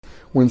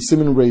We're in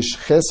Siman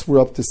Reish Ches. We're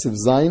up to Siv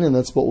Zayin, and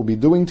that's what we'll be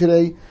doing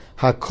today.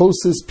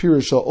 Hakosis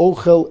pirisha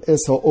ochel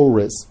es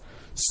haores.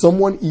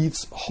 Someone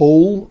eats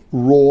whole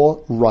raw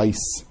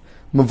rice.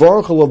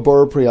 Mavarach alav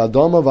bar pri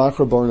adama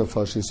v'achar bar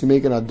nefashis. You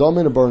make an adama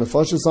and a bar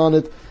nefashis on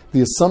it.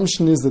 The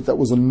assumption is that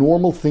was a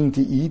normal thing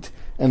to eat,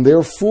 and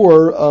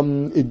therefore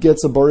it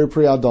gets a bar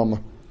pri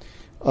adama.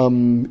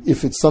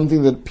 If it's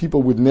something that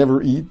people would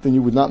never eat, then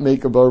you would not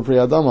make a bar pri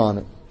adama on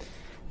it.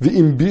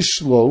 V'im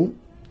bishlo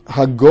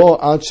hago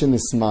ad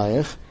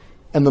shenismayach.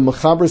 And the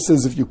Mechaber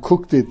says if you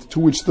cooked it, to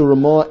which the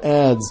Ramah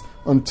adds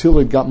until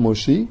it got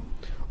mushy,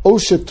 o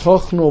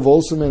shetochno of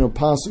also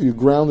menopas, or you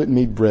ground it and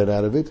made bread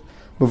out of it.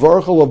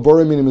 Mavarchal of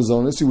bar minim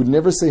mazonis, you would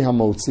never say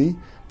hamotzi,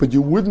 but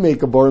you would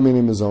make a bar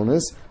minim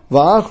mazonis.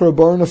 Va'achra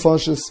bar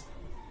nefashis,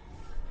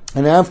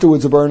 and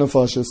afterwards a bar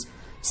nefashis.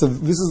 So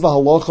this is the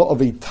halacha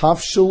of a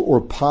tafshil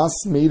or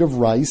pas made of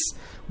rice,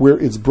 where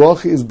its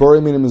bracha is bar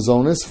minim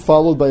mazonis,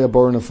 followed by a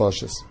bar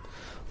nefashis.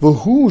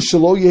 V'hu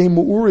shelo yehi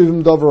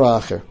mu'urivim davar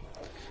acher.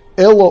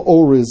 Ela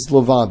oriz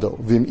levado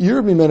vim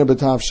ir mimena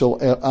betafshel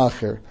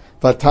acher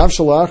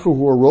vatafshel acher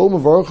who are ro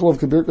mavarchel of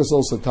kabirkas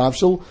also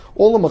tafshel.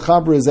 All the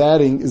Mechaber is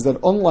adding is that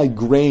unlike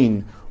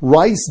grain,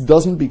 rice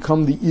doesn't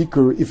become the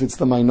ikar if it's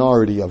the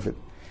minority of it.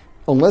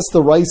 Unless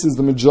the rice is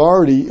the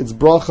majority, its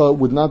bracha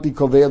would not be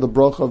kovea the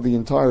bracha of the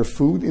entire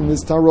food in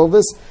this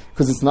tarovis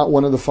because it's not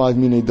one of the 5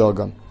 minei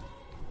dagan.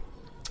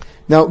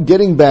 Now,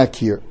 getting back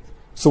here,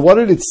 so what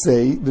did it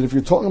say? That if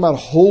you're talking about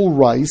whole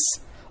rice,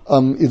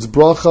 its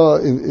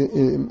bracha,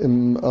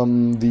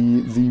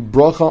 the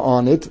bracha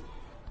on it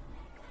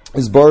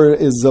is bar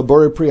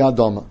pri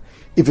adama.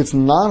 If it's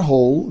not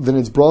whole, then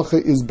its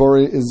bracha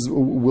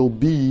will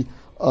be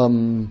bar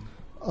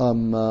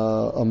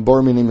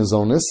minei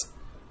mazonis.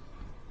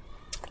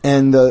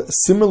 And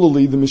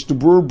similarly, the Mishnah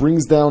Berurah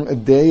brings down a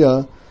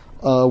deya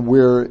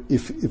where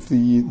if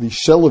the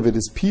shell of it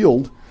is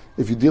peeled,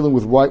 if you're dealing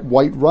with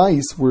white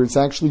rice where it's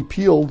actually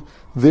peeled,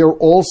 there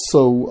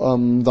also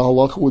the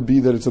halacha would be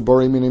that it's a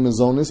barei minei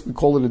mazonis. We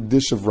call it a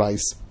dish of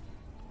rice.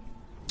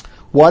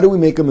 Why do we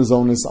make a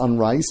mazonis on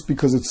rice?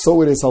 Because it's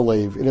so it is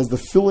halev. It has the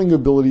filling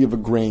ability of a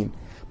grain.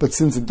 But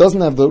since it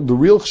doesn't have the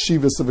real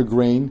chivas of a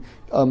grain,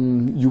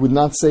 you would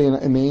not say an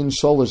emein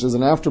sholish as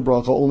an after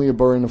bracha, only a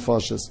barei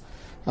nefashis.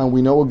 And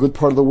we know a good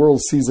part of the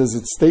world sees as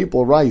its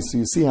staple rice, so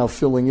you see how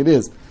filling it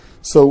is.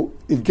 So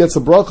it gets a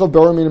bracha of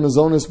barei minei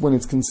mazonis when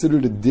it's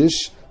considered a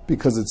dish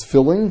because it's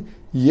filling.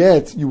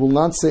 Yet you will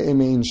not say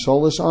emein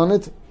sholish on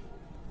it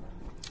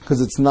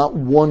because it's not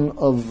one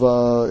of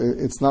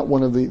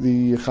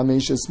the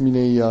chameshes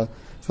minei.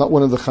 It's not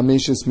one of the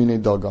chameshes minei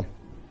daga.